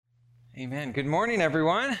Amen. Good morning,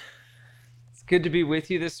 everyone. It's good to be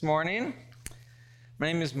with you this morning.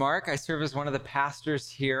 My name is Mark. I serve as one of the pastors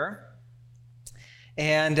here.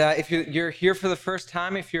 And if you're here for the first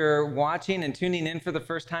time, if you're watching and tuning in for the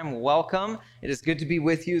first time, welcome. It is good to be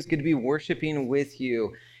with you. It's good to be worshiping with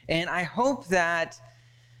you. And I hope that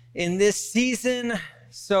in this season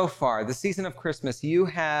so far, the season of Christmas, you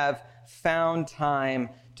have found time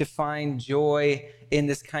to find joy in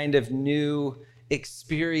this kind of new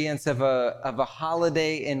experience of a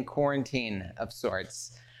holiday in quarantine of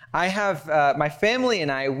sorts. I have, my family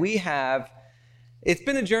and I, it's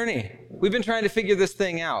been a journey. We've been trying to figure this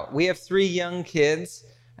thing out. We have 3 young kids,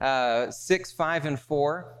 6, 5, and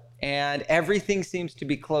 4, and everything seems to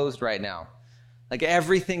be closed right now. Like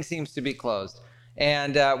everything seems to be closed.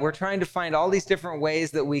 And we're trying to find all these different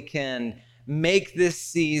ways that we can make this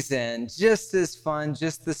season just as fun,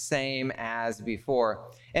 just the same as before.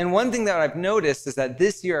 And one thing that I've noticed is that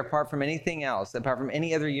this year, apart from anything else, apart from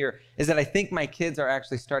any other year, is that I think my kids are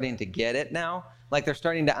actually starting to get it now. Like they're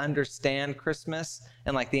starting to understand Christmas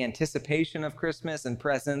and like the anticipation of Christmas and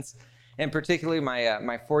presents. And particularly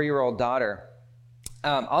my 4-year-old daughter.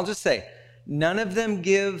 I'll just say, none of them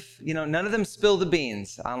spill the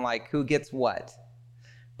beans on like who gets what.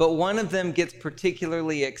 But one of them gets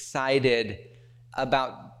particularly excited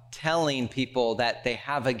about telling people that they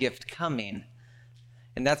have a gift coming.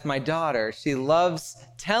 And that's my daughter. She loves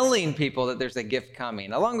telling people that there's a gift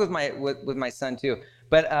coming, along with my son too.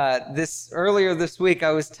 But earlier this week, I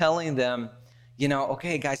was telling them,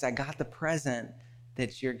 okay, guys, I got the present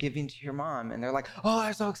that you're giving to your mom. And they're like, oh,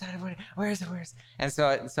 I'm so excited. Where is it? And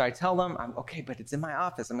so I tell them, okay, but it's in my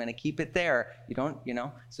office. I'm going to keep it there. You don't,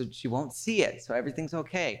 so she won't see it. So everything's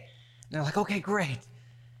okay. And they're like, okay, great.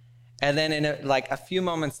 And then in a few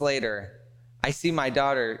moments later, I see my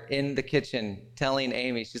daughter in the kitchen telling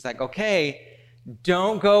Amy, she's like, okay,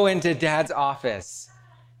 don't go into Dad's office.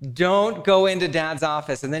 Don't go into Dad's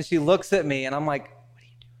office. And then she looks at me and I'm like, what are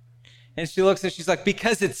you doing? And she looks and she's like,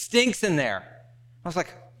 because it stinks in there. I was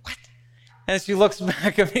like, what? And she looks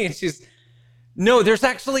back at me and no, there's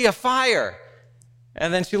actually a fire.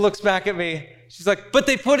 And then she looks back at me. She's like, but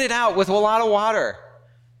they put it out with a lot of water.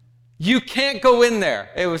 You can't go in there.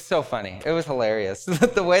 It was so funny. It was hilarious.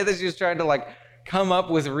 The way that she was trying to come up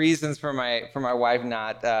with reasons for my wife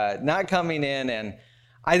not coming in. And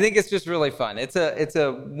I think it's just really fun. It's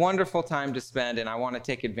a wonderful time to spend. And I want to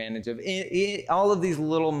take advantage of all of these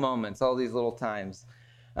little moments, all these little times.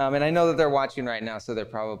 And I know that they're watching right now, so they're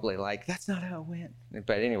probably like, that's not how it went.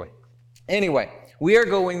 But anyway, we are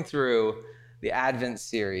going through the Advent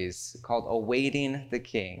series called Awaiting the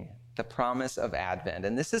King, the promise of Advent.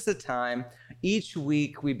 And this is the time each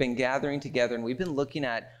week we've been gathering together and we've been looking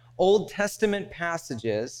at Old Testament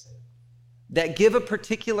passages that give a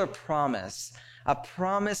particular promise, a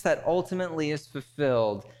promise that ultimately is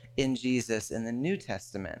fulfilled in Jesus in the New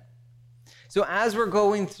Testament. So as we're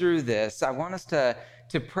going through this, I want us to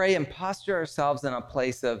pray and posture ourselves in a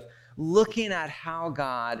place of looking at how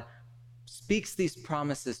God speaks these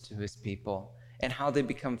promises to his people and how they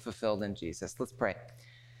become fulfilled in Jesus. Let's pray.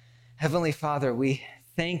 Heavenly Father, we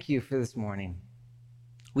thank you for this morning.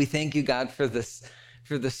 We thank you, God, for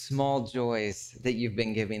the small joys that you've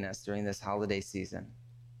been giving us during this holiday season.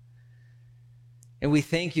 And we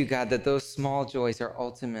thank you, God, that those small joys are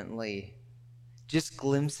ultimately just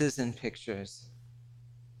glimpses and pictures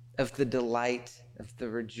of the delight, of the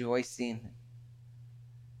rejoicing,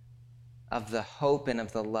 of the hope and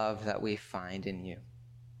of the love that we find in you.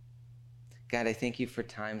 God, I thank you for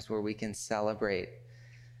times where we can celebrate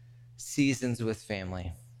seasons with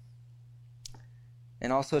family.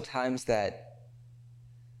 And also times that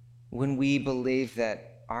when we believe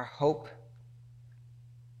that our hope,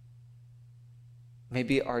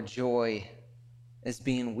 maybe our joy is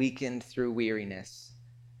being weakened through weariness,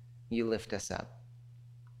 you lift us up.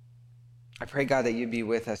 I pray, God, that you'd be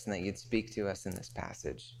with us and that you'd speak to us in this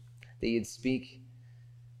passage, that you'd speak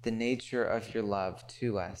the nature of your love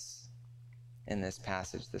to us in this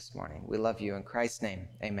passage this morning. We love you in Christ's name.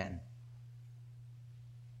 Amen.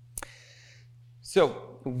 So,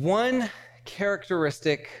 one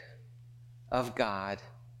characteristic of God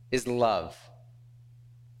is love.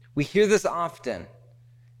 We hear this often.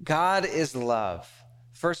 God is love.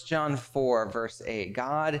 1 John 4, verse 8.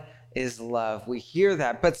 God is love. We hear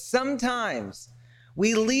that, but sometimes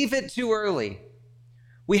we leave it too early.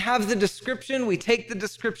 We have the description, we take the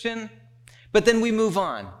description, but then we move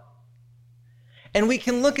on. And we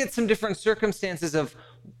can look at some different circumstances of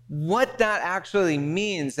what that actually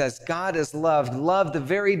means as God is loved, love, the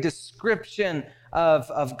very description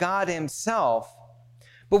of God himself.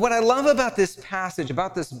 But what I love about this passage,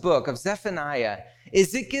 about this book of Zephaniah,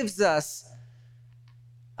 is it gives us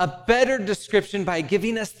a better description by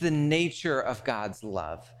giving us the nature of God's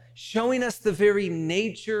love, showing us the very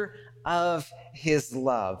nature of his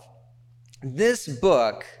love. This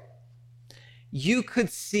book, you could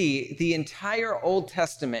see the entire Old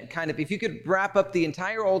Testament, kind of, if you could wrap up the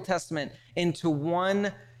entire Old Testament into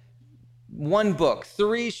one book,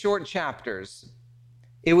 3 short chapters,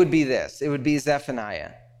 it would be this. It would be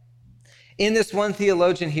Zephaniah. In this, one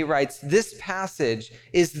theologian, he writes, this passage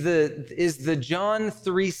is the John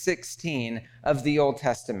 3:16 of the Old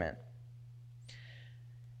Testament.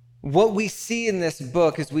 What we see in this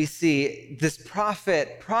book is we see this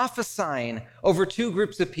prophet prophesying over 2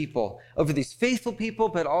 groups of people, over these faithful people,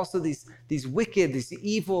 but also these wicked, these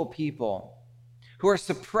evil people who are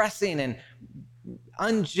suppressing and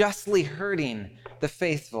unjustly hurting the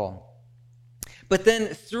faithful. But then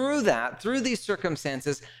through these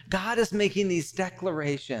circumstances, God is making these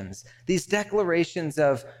declarations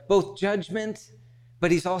of both judgment,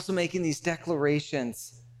 but he's also making these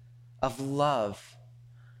declarations of love,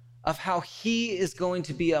 of how he is going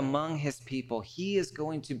to be among his people. He is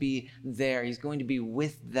going to be there. He's going to be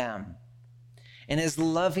with them. And his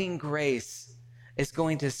loving grace is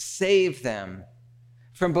going to save them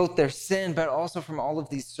from both their sin, but also from all of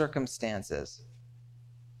these circumstances.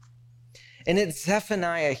 And it's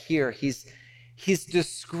Zephaniah here. He's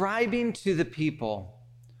describing to the people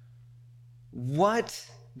what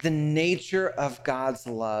the nature of God's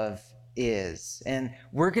love is. And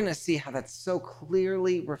we're going to see how that's so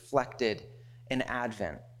clearly reflected in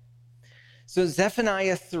Advent. So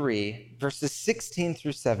Zephaniah 3, verses 16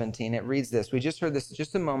 through 17, it reads this. We just heard this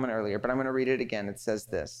just a moment earlier, but I'm going to read it again. It says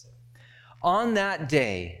this. On that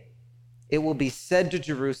day, it will be said to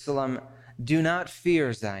Jerusalem, do not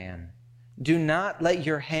fear, Zion. Do not let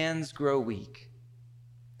your hands grow weak.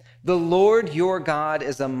 The Lord your God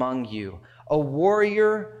is among you, a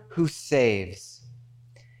warrior who saves.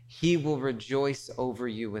 He will rejoice over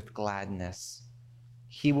you with gladness.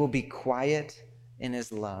 He will be quiet in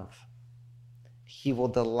his love. He will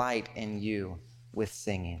delight in you with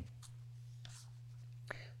singing.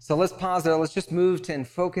 So let's pause there. Let's just move to and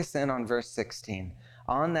focus in on verse 16.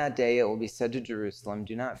 On that day it will be said to Jerusalem,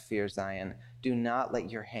 do not fear, Zion. Do not let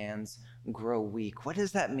your hands grow weak. What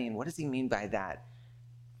does that mean? What does he mean by that?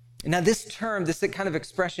 Now this term, this kind of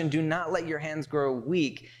expression, do not let your hands grow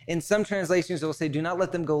weak, in some translations it will say, do not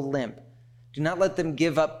let them go limp. Do not let them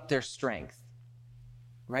give up their strength.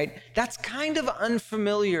 Right? That's kind of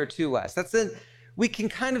unfamiliar to us. We can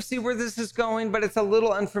kind of see where this is going, but it's a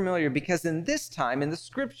little unfamiliar because in this time, in the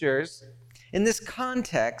scriptures, in this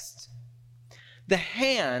context, the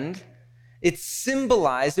hand, it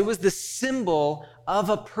was the symbol of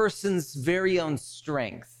a person's very own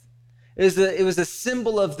strength. It was a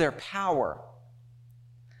symbol of their power.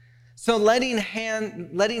 So letting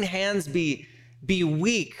hands be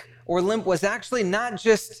weak or limp was actually not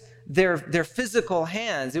just their physical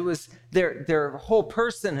hands. It was their whole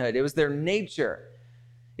personhood. It was their nature.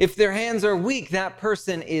 If their hands are weak, that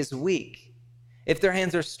person is weak. If their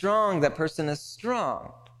hands are strong, that person is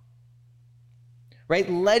strong. Right?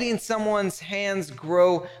 Letting someone's hands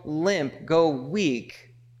grow limp, go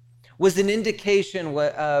weak, was an indication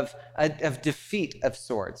of defeat of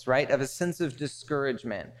sorts, right? Of a sense of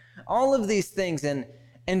discouragement. All of these things.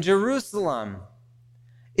 And Jerusalem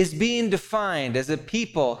is being defined as a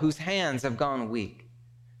people whose hands have gone weak,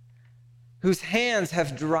 whose hands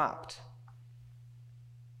have dropped.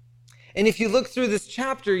 And if you look through this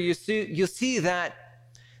chapter, you'll see that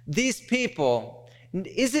these people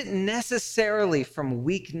isn't necessarily from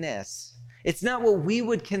weakness. It's not what we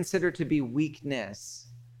would consider to be weakness,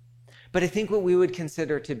 but I think what we would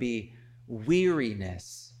consider to be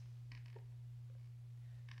weariness.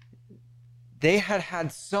 They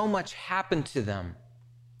had so much happen to them.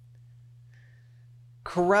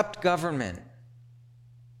 Corrupt government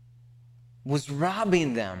was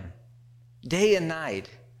robbing them day and night.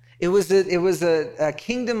 It was a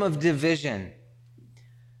kingdom of division.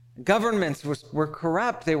 Governments were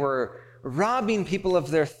corrupt. They were robbing people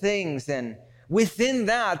of their things. And within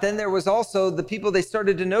that, then there was also the people, they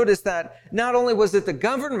started to notice that not only was it the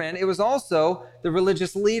government, it was also the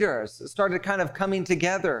religious leaders started kind of coming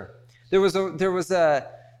together. There was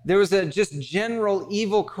a just general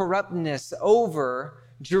evil corruptness over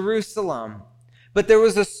Jerusalem. But there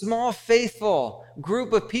was a small faithful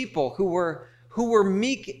group of people who were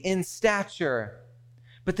meek in stature,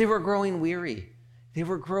 but they were growing weary. They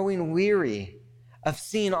were growing weary of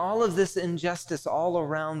seeing all of this injustice all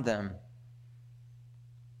around them.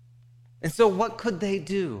 And so what could they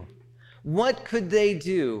do? What could they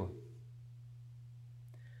do?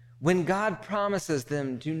 When God promises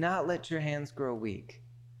them, do not let your hands grow weak.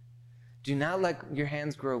 Do not let your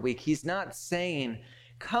hands grow weak. He's not saying,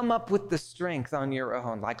 come up with the strength on your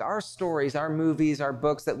own. Like our stories, our movies, our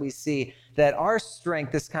books that we see, that our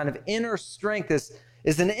strength, this kind of inner strength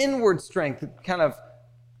is an inward strength, kind of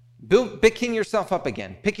picking yourself up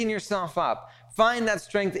again, picking yourself up. Find that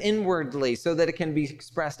strength inwardly so that it can be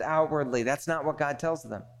expressed outwardly. That's not what God tells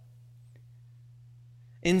them.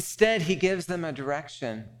 Instead, he gives them a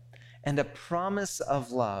direction and a promise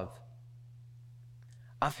of love,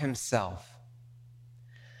 of himself,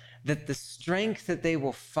 that the strength that they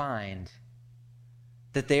will find,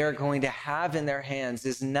 that they are going to have in their hands,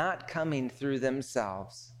 is not coming through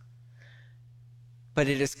themselves, but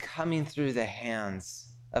it is coming through the hands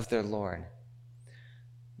of their Lord.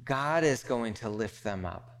 God is going to lift them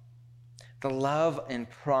up. The love and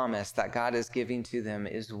promise that God is giving to them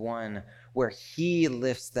is one where he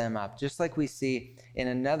lifts them up, just like we see in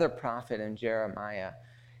another prophet in Jeremiah.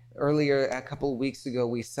 Earlier, a couple of weeks ago,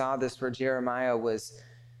 we saw this where Jeremiah was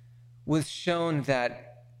shown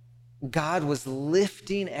that God was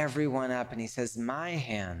lifting everyone up, and he says, my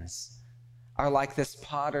hands are like this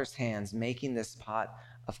potter's hands making this pot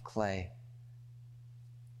of clay.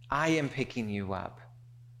 I am picking you up.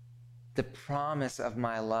 The promise of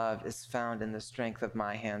my love is found in the strength of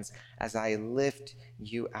my hands as I lift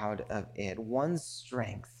you out of it. One's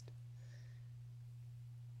strength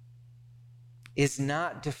is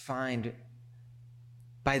not defined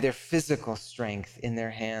by their physical strength in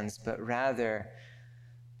their hands, but rather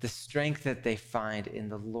the strength that they find in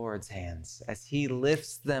the Lord's hands as he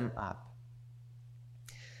lifts them up.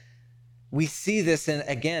 We see this,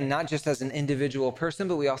 again, not just as an individual person,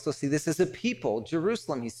 but we also see this as a people.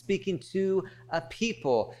 Jerusalem, he's speaking to a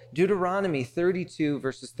people. Deuteronomy 32,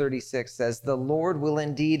 verses 36 says, the Lord will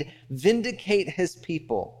indeed vindicate his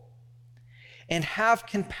people and have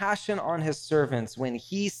compassion on his servants when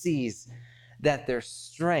he sees that their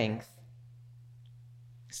strength,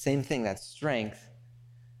 same thing, that strength,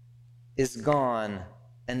 is gone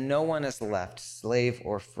and no one is left, slave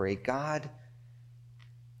or free. God,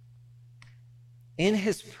 in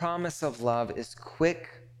his promise of love, is quick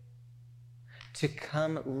to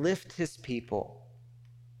come lift his people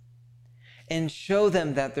and show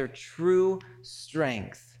them that their true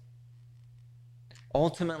strength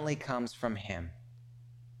ultimately comes from him,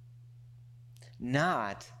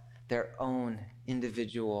 not their own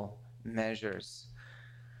individual measures.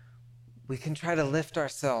 We can try to lift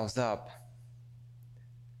ourselves up.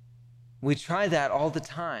 We try that all the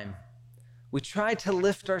time. We try to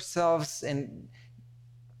lift ourselves and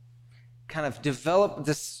kind of develop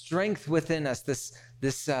the strength within us, this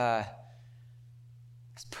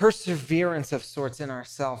perseverance of sorts in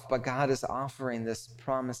ourselves, but God is offering this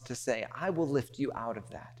promise to say, I will lift you out of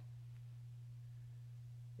that.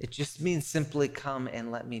 It just means simply come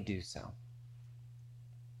and let me do so.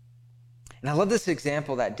 And I love this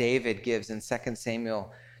example that David gives in 2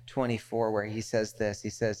 Samuel 24, where he says this. He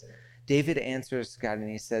says, David answers God and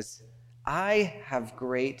he says, I have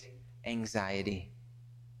great anxiety.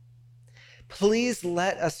 Please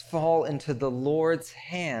let us fall into the Lord's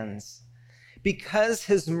hands because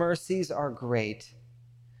his mercies are great.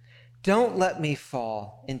 Don't let me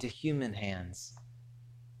fall into human hands.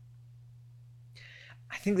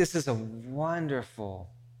 I think this is a wonderful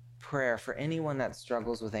prayer for anyone that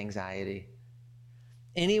struggles with anxiety.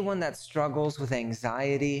 Anyone that struggles with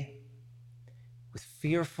anxiety, with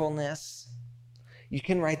fearfulness. You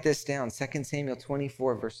can write this down, 2 Samuel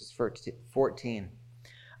 24, verses 14.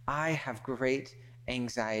 I have great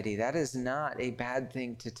anxiety. That is not a bad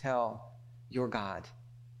thing to tell your God.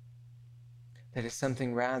 That is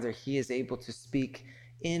something rather he is able to speak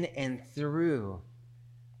in and through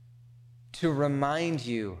to remind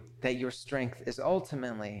you that your strength is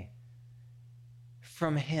ultimately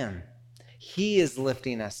from him. He is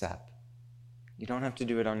lifting us up. You don't have to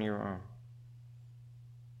do it on your own.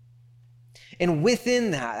 And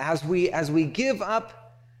within that, as we give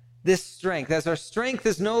up this strength, as our strength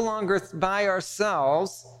is no longer by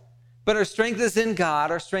ourselves, but our strength is in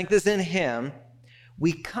God, our strength is in him,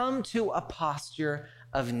 we come to a posture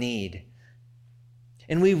of need.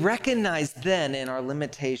 And we recognize then in our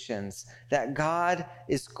limitations that God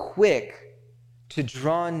is quick to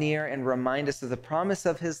draw near and remind us of the promise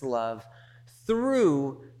of his love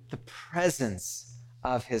through the presence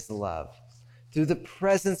of his love. Through the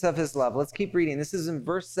presence of his love. Let's keep reading. This is in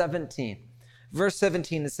verse 17. Verse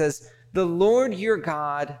 17, it says, the Lord your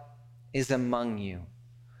God is among you,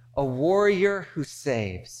 a warrior who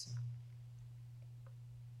saves.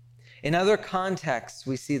 In other contexts,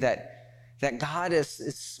 we see that God is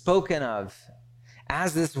spoken of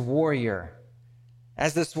as this warrior,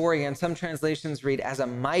 as this warrior, and some translations read as a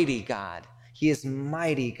mighty God. He is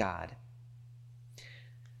mighty God.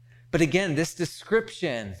 But again, this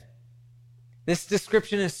description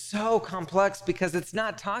is so complex because it's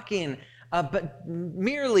not talking but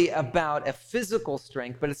merely about a physical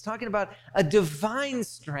strength, but it's talking about a divine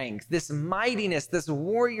strength, this mightiness, this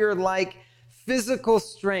warrior-like physical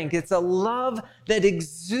strength. It's a love that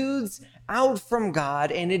exudes out from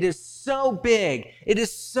God, and it is so big, it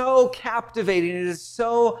is so captivating, it is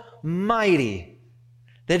so mighty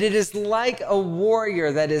that it is like a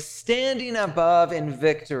warrior that is standing above in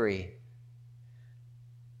victory.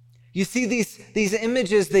 You see, these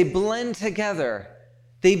images, they blend together.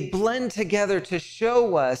 They blend together to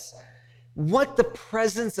show us what the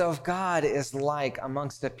presence of God is like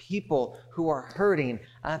amongst a people who are hurting,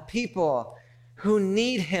 a people who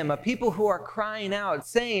need him, a people who are crying out,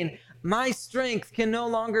 saying, my strength can no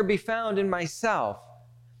longer be found in myself.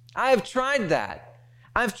 I've tried that.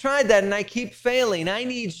 And I keep failing. I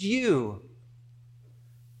need you.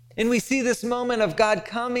 And we see this moment of God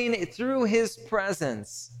coming through his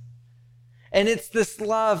presence. And it's this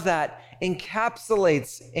love that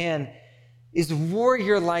encapsulates and is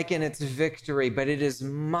warrior-like in its victory, but it is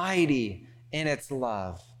mighty in its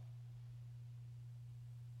love.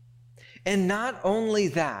 And not only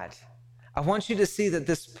that, I want you to see that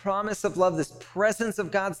this promise of love, this presence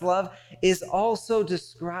of God's love, is also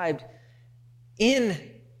described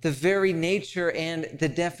in the very nature and the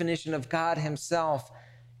definition of God himself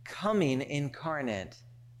coming incarnate.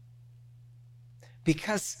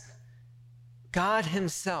 Because God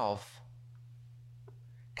himself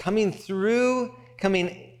coming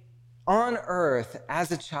on earth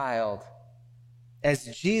as a child, as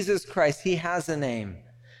Jesus Christ, he has a name.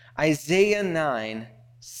 Isaiah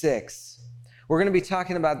 9:6. We're going to be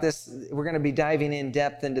talking about this. We're going to be diving in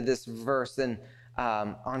depth into this verse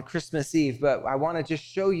on Christmas Eve, but I want to just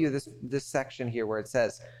show you this section here where it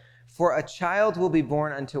says, for a child will be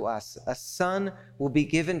born unto us, a son will be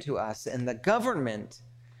given to us, and the government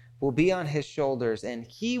will be on his shoulders, and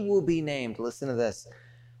he will be named, listen to this,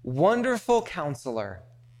 Wonderful Counselor,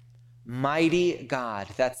 Mighty God.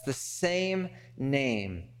 That's the same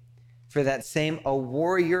name for that same, a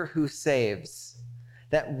warrior who saves.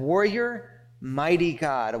 That warrior, mighty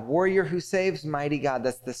God. A warrior who saves, mighty God.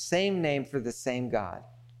 That's the same name for the same God.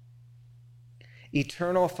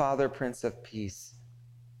 Eternal Father, Prince of Peace.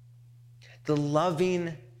 The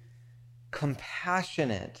loving,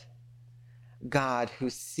 compassionate God who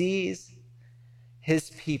sees his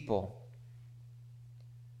people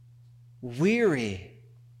weary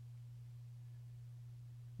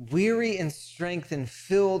in strength and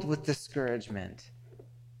filled with discouragement,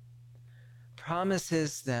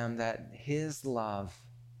 promises them that his love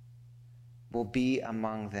will be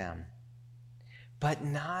among them, but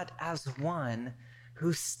not as one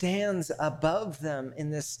who stands above them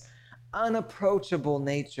in this unapproachable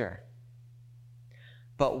nature,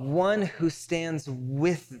 but one who stands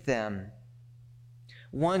with them,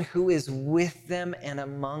 one who is with them and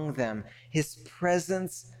among them. His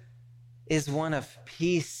presence is one of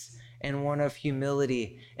peace and one of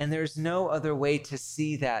humility. And there's no other way to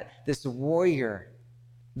see that. This warrior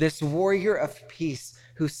of peace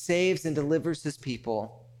who saves and delivers his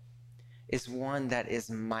people is one that is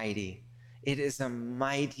mighty. It is a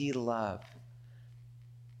mighty love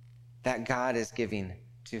that God is giving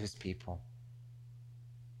to his people.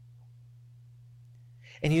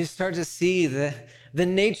 And you start to see the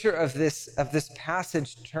nature of this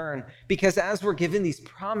passage turn, because as we're given these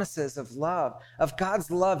promises of love, of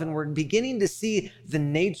God's love, and we're beginning to see the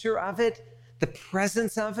nature of it, the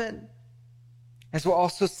presence of it, as we'll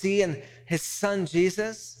also see in his son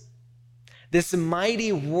Jesus, this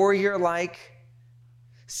mighty warrior-like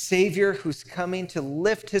Savior who's coming to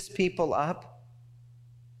lift his people up,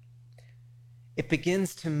 it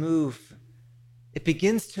begins to move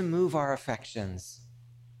our affections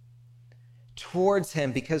towards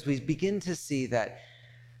him, because we begin to see that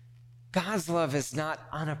God's love is not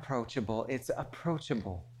unapproachable, it's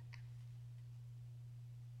approachable.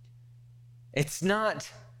 It's not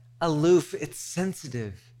aloof, it's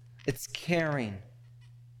sensitive, it's caring.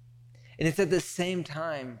 And it's at the same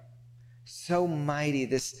time so mighty,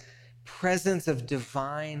 this presence of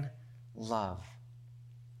divine love.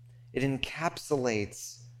 It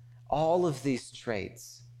encapsulates all of these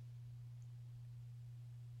traits.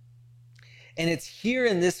 And it's here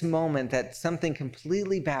in this moment that something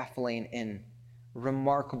completely baffling and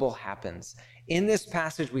remarkable happens. In this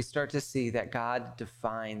passage, we start to see that God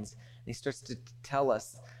defines, and he starts to tell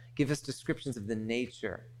us, give us descriptions of the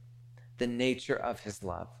nature of his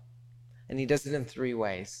love. And he does it in three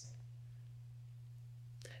ways.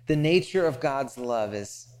 The nature of God's love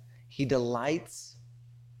is he delights,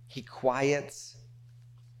 he quiets,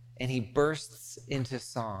 and he bursts into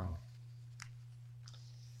song.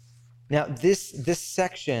 Now, this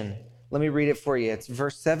section, let me read it for you. It's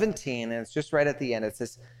verse 17, and it's just right at the end. It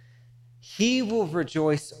says, he will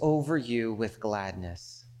rejoice over you with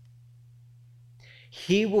gladness.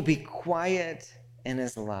 He will be quiet in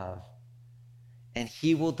his love, and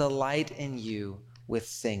he will delight in you with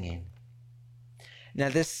singing. Now,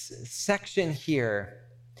 this section here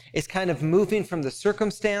is kind of moving from the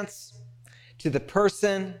circumstance to the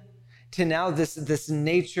person to now this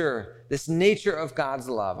nature of God's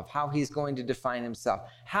love, of how he's going to define himself,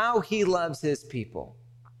 how he loves his people.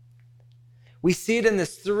 We see it in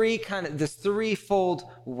this threefold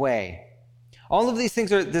way. All of these things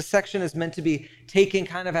this section is meant to be taken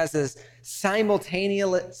kind of as this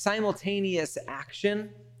simultaneous action,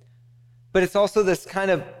 but it's also this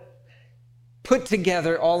kind of put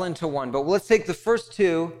together all into one. But let's take the first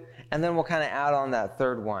two, and then we'll kind of add on that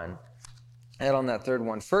third one.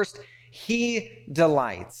 First, he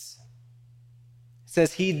delights. It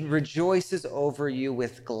says he rejoices over you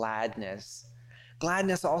with gladness.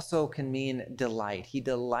 Gladness also can mean delight. He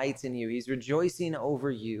delights in you. He's rejoicing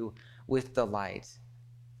over you with delight.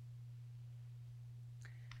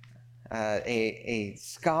 A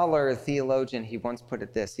scholar, a theologian, he once put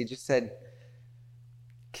it this. He just said,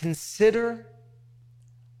 consider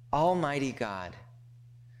Almighty God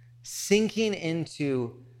sinking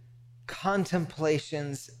into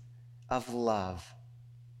contemplations of love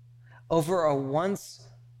over a once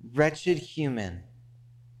wretched human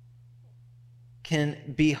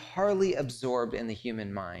can be hardly absorbed in the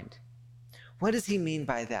human mind. What does he mean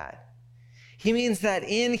by that? He means that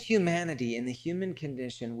in humanity, in the human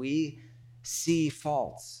condition, we see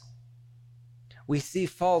faults. We see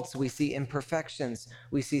faults, we see imperfections,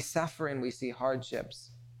 we see suffering, we see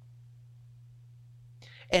hardships.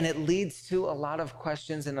 And it leads to a lot of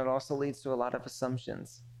questions, and it also leads to a lot of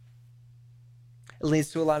assumptions. It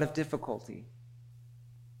leads to a lot of difficulty.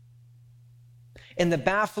 And the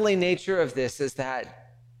baffling nature of this is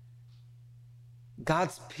that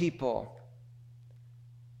God's people,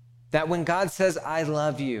 that when God says, I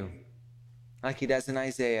love you, like he does in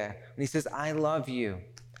Isaiah, when he says, I love you,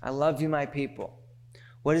 my people,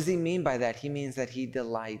 what does he mean by that? He means that he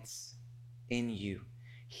delights in you.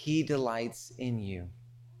 He delights in you.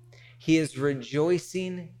 He is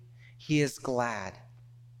rejoicing. He is glad.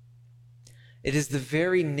 It is the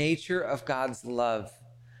very nature of God's love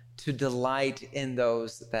to delight in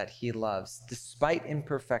those that he loves, despite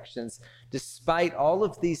imperfections, despite all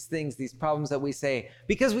of these things, these problems that we say,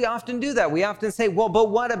 because we often do that. We often say, well,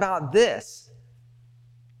 but what about this?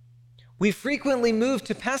 We frequently move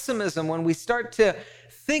to pessimism when we start to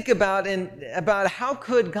think about how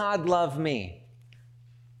could God love me?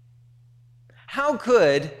 How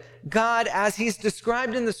could God, as he's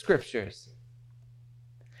described in the scriptures,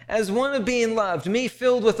 as one of being loved, me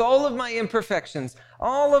filled with all of my imperfections,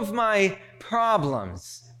 all of my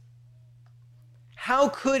problems, how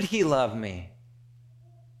could he love me?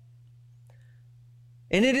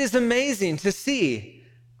 And it is amazing to see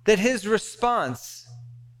that his response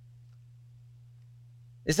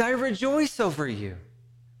is, I rejoice over you.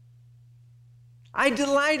 I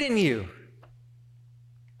delight in you.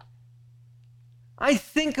 I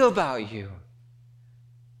think about you.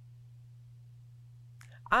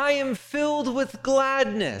 I am filled with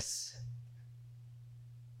gladness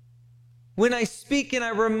when I speak and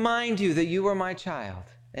I remind you that you are my child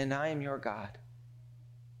and I am your God.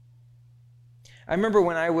 I remember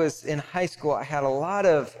when I was in high school, I had a lot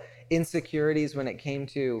of insecurities when it came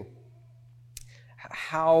to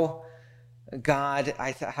how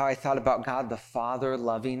I thought about God the Father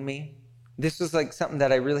loving me. This was like something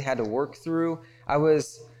that I really had to work through.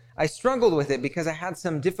 I struggled with it because I had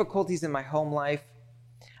some difficulties in my home life.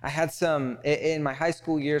 I had in my high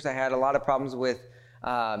school years, I had a lot of problems with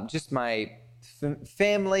just my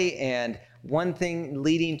family, and one thing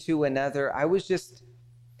leading to another. I was just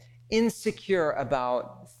insecure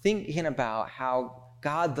about thinking about how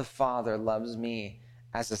God the Father loves me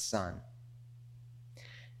as a son.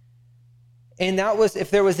 And that was, if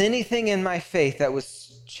there was anything in my faith that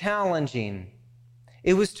was challenging,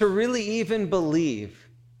 it was to really even believe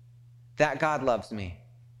that God loves me.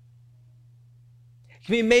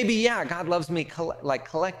 I mean, maybe, yeah, God loves me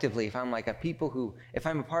collectively. If I'm if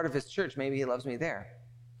I'm a part of his church, maybe he loves me there.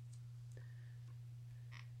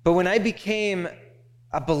 But when I became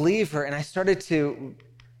a believer and I started to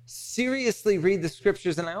seriously read the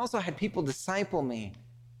scriptures, and I also had people disciple me,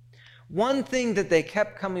 one thing that they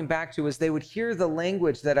kept coming back to is they would hear the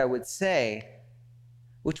language that I would say,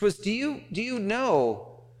 which was, do you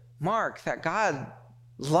know Mark, that God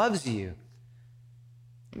loves you.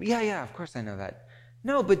 Yeah, of course I know that.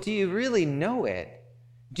 No, but do you really know it?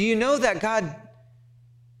 Do you know that God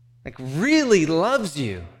really loves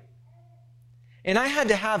you? And I had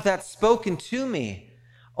to have that spoken to me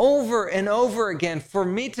over and over again for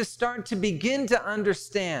me to start to begin to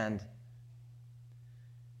understand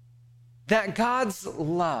that God's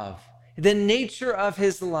love, the nature of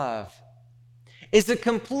his love, is a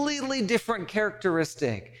completely different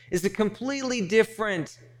characteristic, is a completely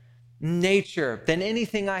different nature than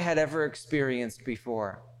anything I had ever experienced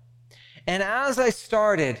before. And as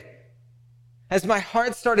my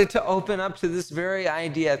heart started to open up to this very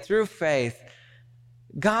idea through faith,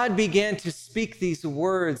 God began to speak these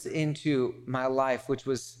words into my life, which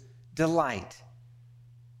was delight.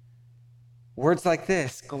 Words like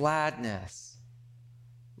this: gladness,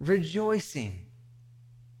 rejoicing.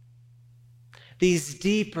 These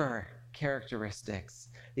deeper characteristics,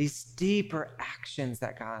 these deeper actions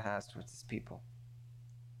that God has towards his people.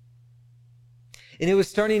 And it was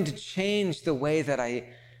starting to change the way that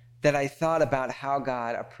I thought about how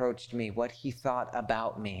God approached me, what he thought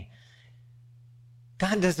about me.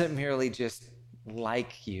 God doesn't merely just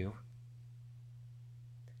like you.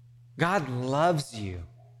 God loves you.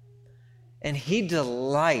 And he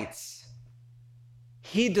delights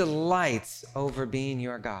over being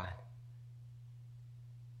your God.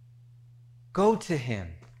 Go to him.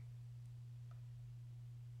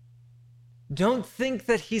 Don't think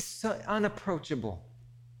that he's so unapproachable.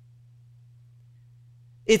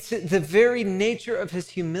 It's the very nature of his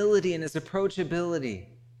humility and his approachability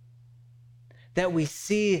that we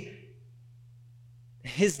see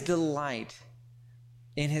his delight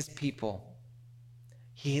in his people.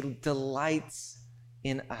 He delights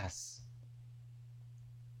in us.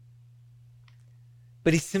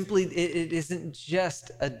 But it isn't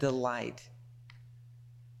just a delight.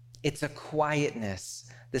 It's a quietness.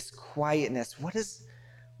 This quietness. What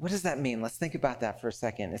does that mean? Let's think about that for a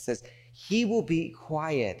second. It says, he will be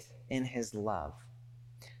quiet in his love.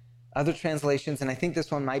 Other translations, and I think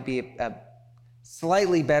this one might be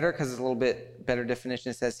slightly better because it's a little bit better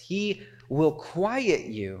definition. It says, he will quiet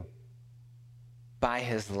you by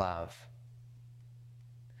his love.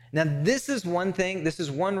 Now, this is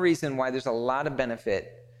one reason why there's a lot of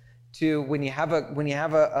benefit to when you have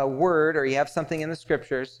a word, or you have something in the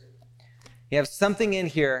scriptures, you have something in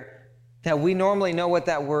here that we normally know what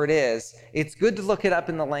that word is. It's good to look it up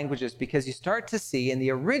in the languages, because you start to see in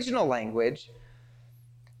the original language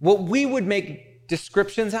what we would make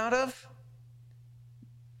descriptions out of.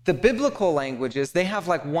 The biblical languages, they have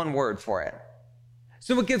like one word for it.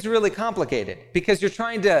 So it gets really complicated because you're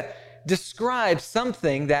trying to describe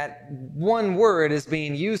something that one word is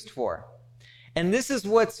being used for. And this is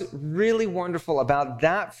what's really wonderful about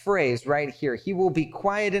that phrase right here. He will be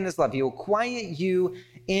quiet in his love. He will quiet you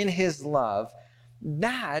in his love.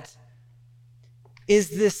 That is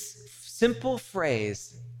this simple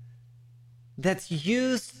phrase that's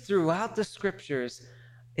used throughout the scriptures.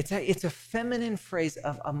 It's a feminine phrase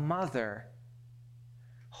of a mother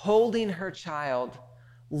holding her child,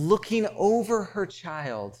 looking over her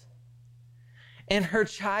child, and her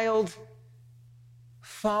child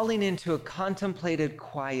falling into a contemplated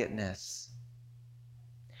quietness.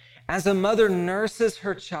 As a mother nurses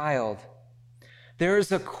her child, there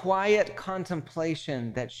is a quiet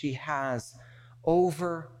contemplation that she has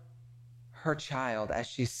over her child as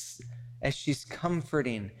she's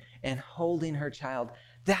comforting and holding her child.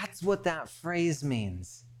 That's what that phrase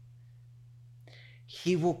means.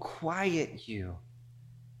 He will quiet you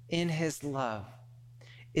in his love.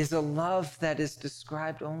 Is a love that is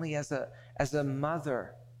described only as a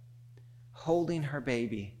mother holding her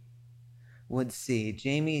baby would see.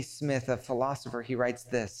 Jamie Smith, a philosopher, he writes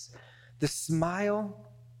this: the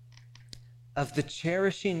smile of the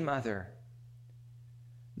cherishing mother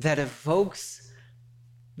that evokes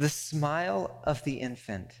the smile of the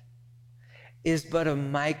infant is but a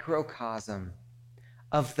microcosm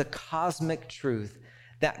of the cosmic truth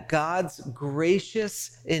that God's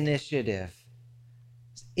gracious initiative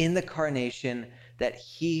in the incarnation, that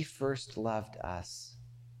he first loved us.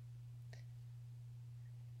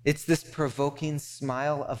 It's this provoking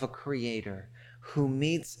smile of a creator who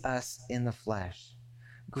meets us in the flesh,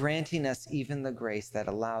 granting us even the grace that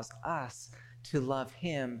allows us to love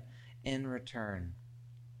him in return.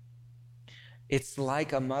 It's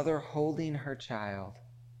like a mother holding her child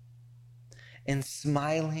and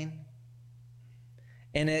smiling.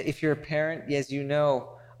 And if you're a parent, as you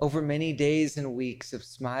know, over many days and weeks of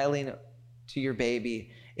smiling to your baby,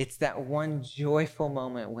 it's that one joyful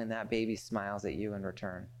moment when that baby smiles at you in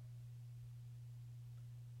return.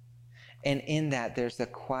 And in that, there's a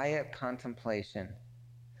quiet contemplation,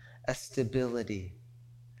 a stability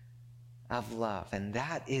of love. And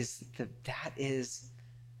that is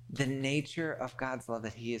the nature of God's love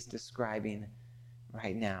that he is describing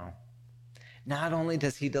right now. Not only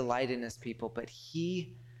does he delight in his people, but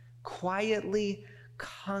he quietly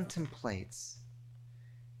contemplates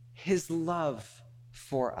his love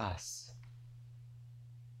for us.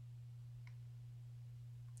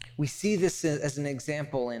 We see this as an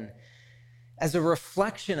example as a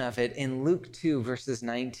reflection of it in Luke 2, verses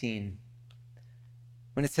 19,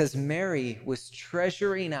 when it says, Mary was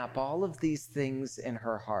treasuring up all of these things in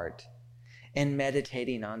her heart and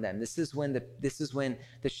meditating on them. This is when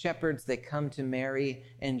the shepherds, they come to Mary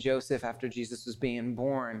and Joseph after Jesus was being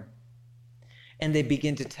born, and they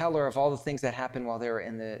begin to tell her of all the things that happened while they were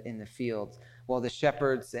in the fields, while the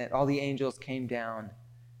shepherds and all the angels came down.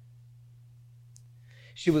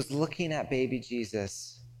 She was looking at baby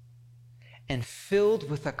Jesus and filled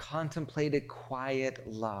with a contemplated, quiet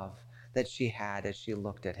love that she had as she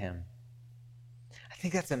looked at him. I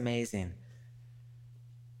think that's amazing.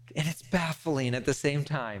 And it's baffling at the same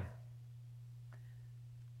time.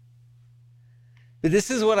 But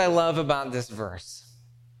this is what I love about this verse.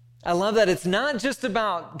 I love that it's not just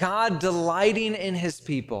about God delighting in his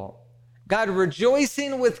people, God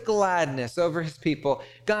rejoicing with gladness over his people,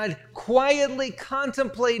 God quietly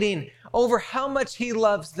contemplating over how much he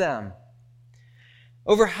loves them,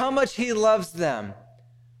 over how much he loves them.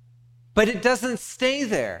 But it doesn't stay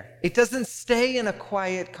there. It doesn't stay in a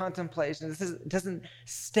quiet contemplation. It doesn't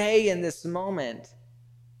stay in this moment.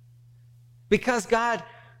 Because God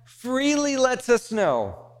freely lets us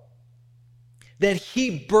know that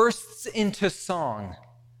he bursts into song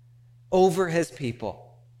over his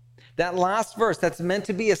people. That last verse, that's meant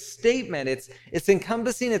to be a statement. It's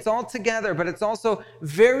encompassing, it's all together, but it's also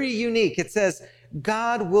very unique. It says,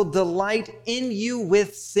 God will delight in you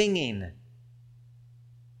with singing.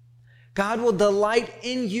 God will delight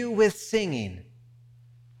in you with singing.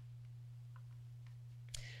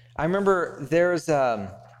 I remember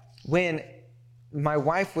when my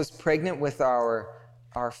wife was pregnant with our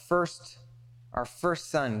first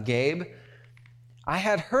son, Gabe, I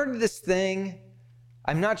had heard this thing.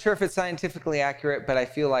 I'm not sure if it's scientifically accurate, but I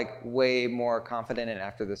feel like way more confident in it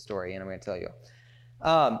after this story, and I'm going to tell you.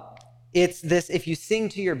 It's this: if you sing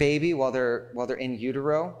to your baby while they're in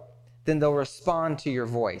utero, then they'll respond to your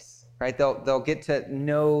voice. Right? They'll get to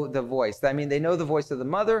know the voice. I mean, they know the voice of the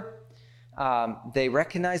mother. They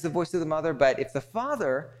recognize the voice of the mother. But if the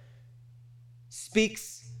father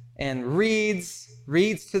speaks and reads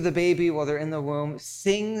to the baby while they're in the womb,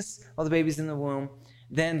 sings while the baby's in the womb,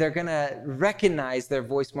 then they're going to recognize their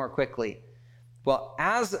voice more quickly. Well,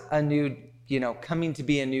 as a new, coming to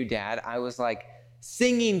be a new dad, I was like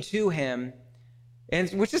singing to him, and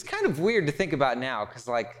which is kind of weird to think about now, because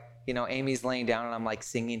Amy's laying down and I'm like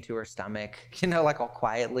singing to her stomach, like all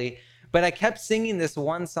quietly. But I kept singing this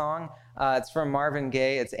one song. It's from Marvin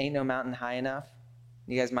Gaye. It's Ain't No Mountain High Enough.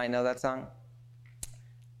 You guys might know that song.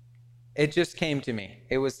 It just came to me.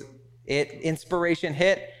 Inspiration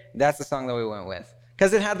hit. That's the song that we went with.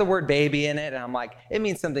 Because it had the word baby in it. And I'm like, it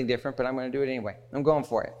means something different, but I'm going to do it anyway. I'm going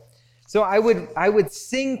for it. So I would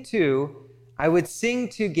sing to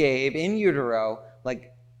Gabe in utero,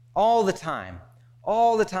 like all the time.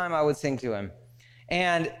 All the time I would sing to him.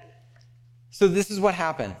 And so this is what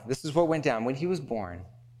happened. This is what went down. When he was born,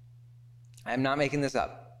 I'm not making this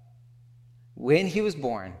up. When he was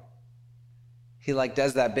born, he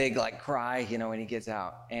does that big cry, when he gets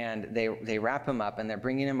out. And they wrap him up and they're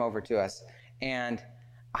bringing him over to us. And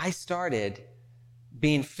I started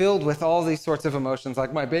being filled with all these sorts of emotions,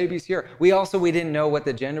 like my baby's here. We didn't know what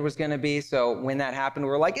the gender was going to be. So when that happened,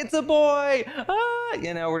 we were like, it's a boy.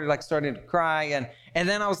 We're starting to cry. And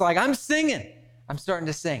then I was like, I'm singing. I'm starting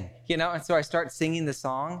to sing, and so I start singing the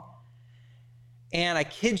song. And I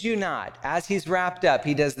kid you not, as he's wrapped up,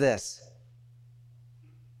 he does this.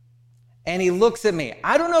 And he looks at me.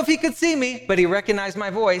 I don't know if he could see me, but he recognized my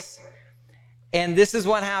voice. And this is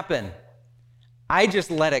what happened. I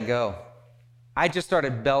just let it go. I just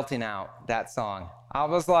started belting out that song. I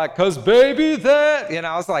was like, 'cause baby that,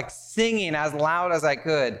 I was like singing as loud as I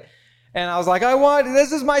could. And I was like,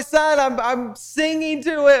 this is my son. I'm singing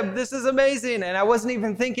to him. This is amazing. And I wasn't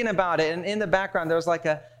even thinking about it. And in the background, there was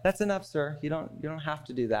that's enough, sir. You don't have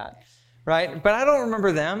to do that. Right? But I don't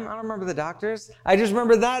remember them. I don't remember the doctors. I just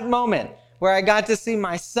remember that moment where I got to see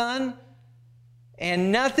my son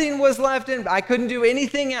and nothing was left in. I couldn't do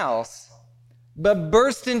anything else but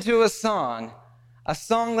burst into a song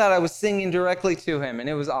that I was singing directly to him. And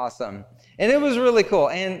it was awesome. And it was really cool.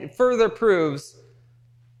 And further proves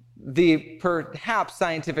the perhaps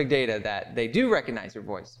scientific data that they do recognize your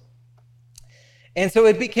voice. And so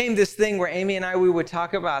it became this thing where Amy and I, we would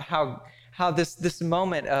talk about how this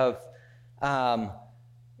moment of,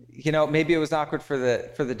 maybe it was awkward for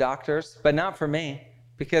the doctors, but not for me,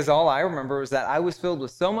 because all I remember was that I was filled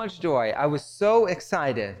with so much joy. I was so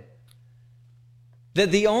excited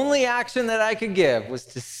that the only action that I could give was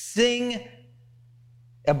to sing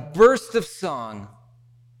a burst of song,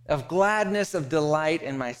 of gladness, of delight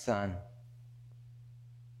in my Son.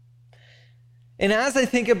 And as I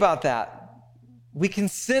think about that, we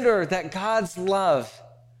consider that God's love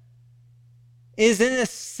is in a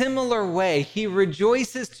similar way. He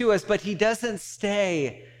rejoices to us, but he doesn't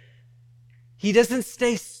stay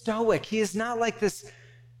stoic. He is not like this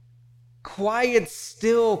quiet,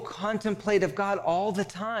 still, contemplative God all the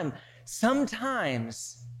time.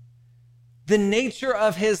 Sometimes the nature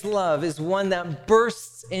of his love is one that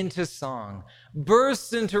bursts into song,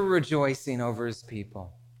 bursts into rejoicing over his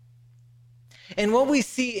people. And what we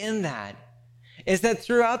see in that is that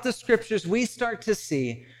throughout the scriptures, we start to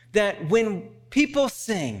see that when people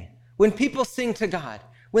sing to God,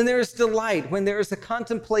 when there is delight, when there is a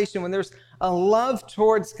contemplation, when there's a love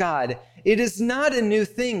towards God, it is not a new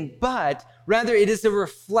thing, but rather it is a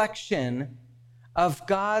reflection of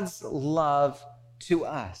God's love to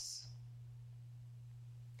us.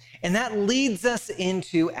 And that leads us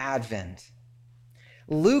into Advent.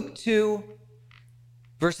 Luke 2,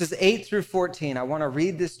 verses 8 through 14, I want to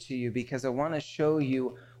read this to you because I want to show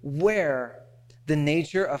you where the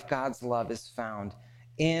nature of God's love is found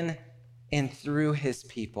in and through his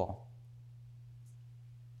people.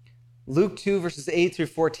 Luke 2, verses 8 through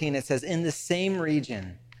 14, it says, "In the same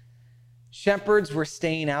region, shepherds were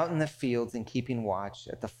staying out in the fields and keeping watch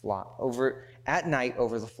at the flock at night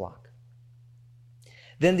over the flock.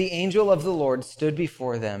 Then the angel of the Lord stood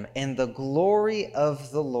before them, and the glory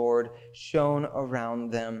of the Lord shone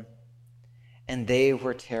around them, and they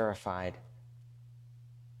were terrified.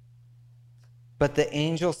 But the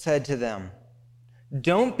angel said to them,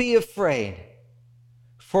 'Don't be afraid,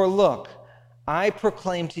 for look, I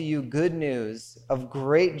proclaim to you good news of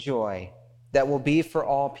great joy that will be for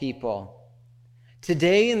all people.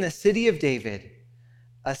 Today in the city of David,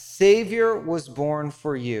 a Savior was born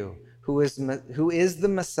for you, who is the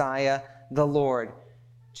Messiah, the Lord.'"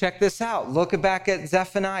 Check this out. Look back at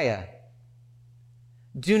Zephaniah.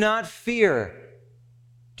 "Do not fear.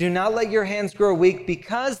 Do not let your hands grow weak,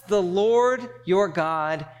 because the Lord your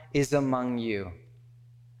God is among you.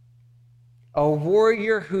 A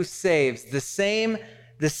warrior who saves, the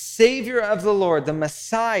Savior of the Lord, the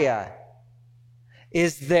Messiah,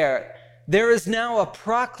 is there." There is now a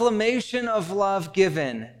proclamation of love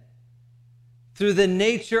given through the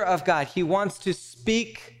nature of God. He wants to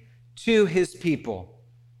speak to his people.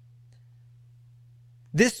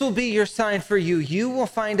 "This will be your sign for you. You will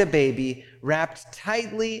find a baby wrapped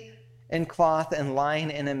tightly in cloth and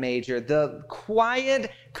lying in a manger." The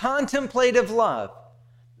quiet, contemplative love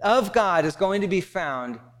of God is going to be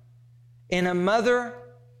found in a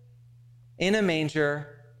mother in a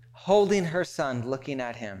manger holding her son, looking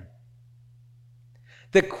at him.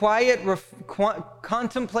 The quiet,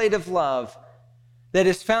 contemplative love that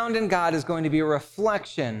is found in God is going to be a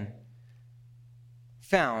reflection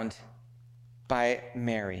found by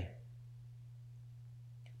Mary.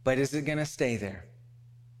 But is it going to stay there?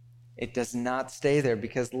 It does not stay there,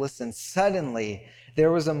 because listen, suddenly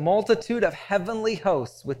there was a multitude of heavenly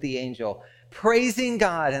hosts with the angel, praising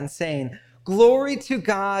God and saying, "Glory to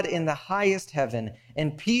God in the highest heaven,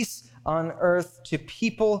 and peace on earth to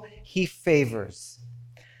people he favors."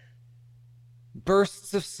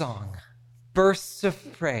 Bursts of song, bursts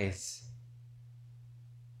of praise.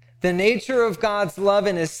 The nature of God's love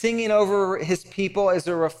and his singing over his people is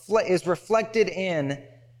reflected in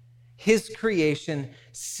his creation.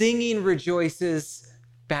 Singing rejoices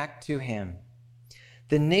back to him.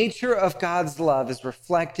 The nature of God's love is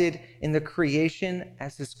reflected in the creation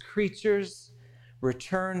as his creatures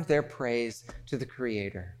return their praise to the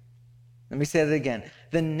Creator. Let me say that again.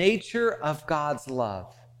 The nature of God's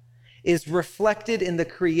love is reflected in the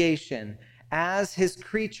creation as his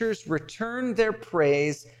creatures return their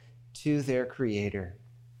praise to their Creator.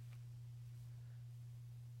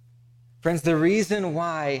 Friends, the reason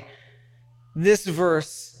why this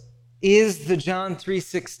verse is the John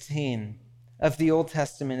 3:16 of the Old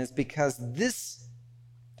Testament is because this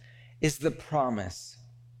is the promise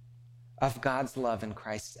of God's love in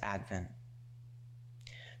Christ's advent.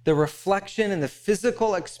 The reflection and the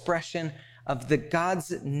physical expression of the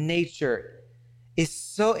God's nature is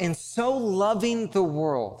so loving the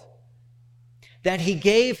world that he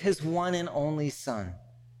gave his one and only Son,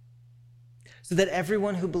 so that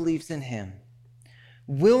everyone who believes in him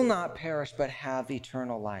will not perish but have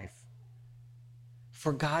eternal life.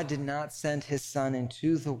 For God did not send his Son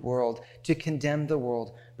into the world to condemn the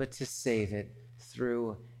world, but to save it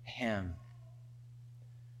through him.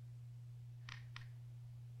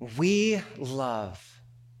 We love.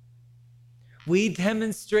 We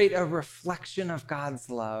demonstrate a reflection of God's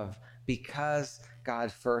love because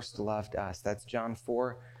God first loved us. That's John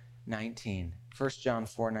 4:19. 1 John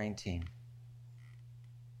 4:19.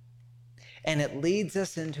 And it leads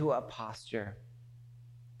us into a posture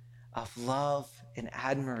of love and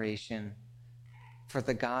admiration for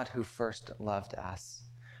the God who first loved us,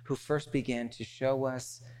 who first began to show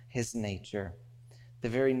us his nature, the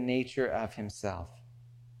very nature of himself.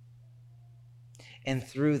 And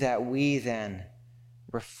through that, we then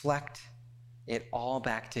reflect it all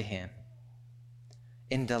back to him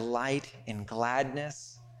in delight, in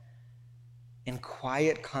gladness, in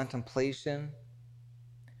quiet contemplation,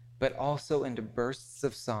 but also into bursts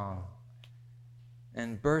of song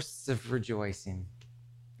and bursts of rejoicing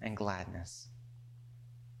and gladness.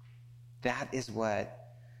 That is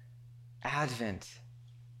what Advent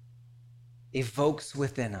evokes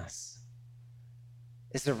within us,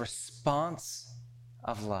 is a response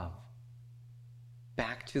of love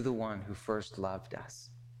back to the one who first loved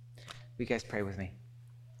us. Will you guys pray with me?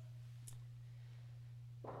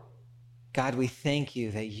 God, we thank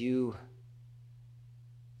you that you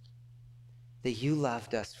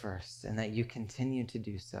loved us first and that you continue to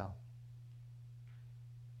do so.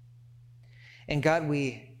 And God,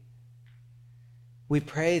 we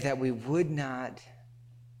pray that we would not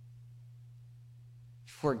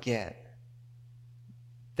forget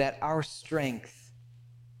that our strength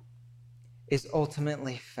is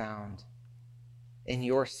ultimately found in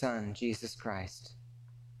your Son, Jesus Christ.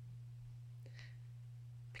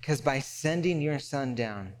 Because by sending your Son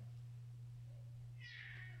down,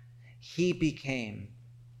 he became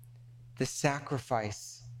the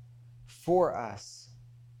sacrifice for us.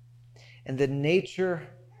 And the nature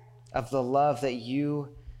of the love that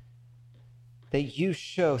you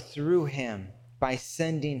show through him by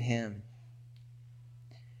sending him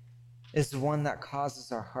is one that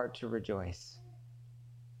causes our heart to rejoice.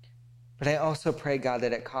 But I also pray, God,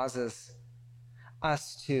 that it causes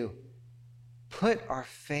us to put our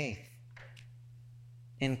faith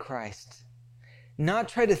in Christ. Not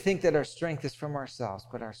try to think that our strength is from ourselves,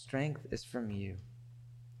 but our strength is from you.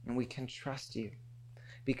 And we can trust you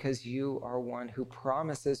because you are one who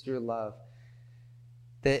promises your love,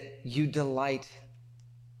 that you delight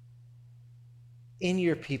in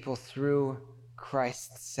your people through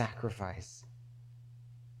Christ's sacrifice.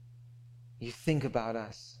 You think about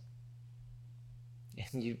us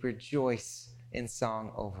and you rejoice in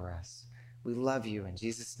song over us. We love you in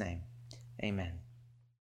Jesus' name. Amen.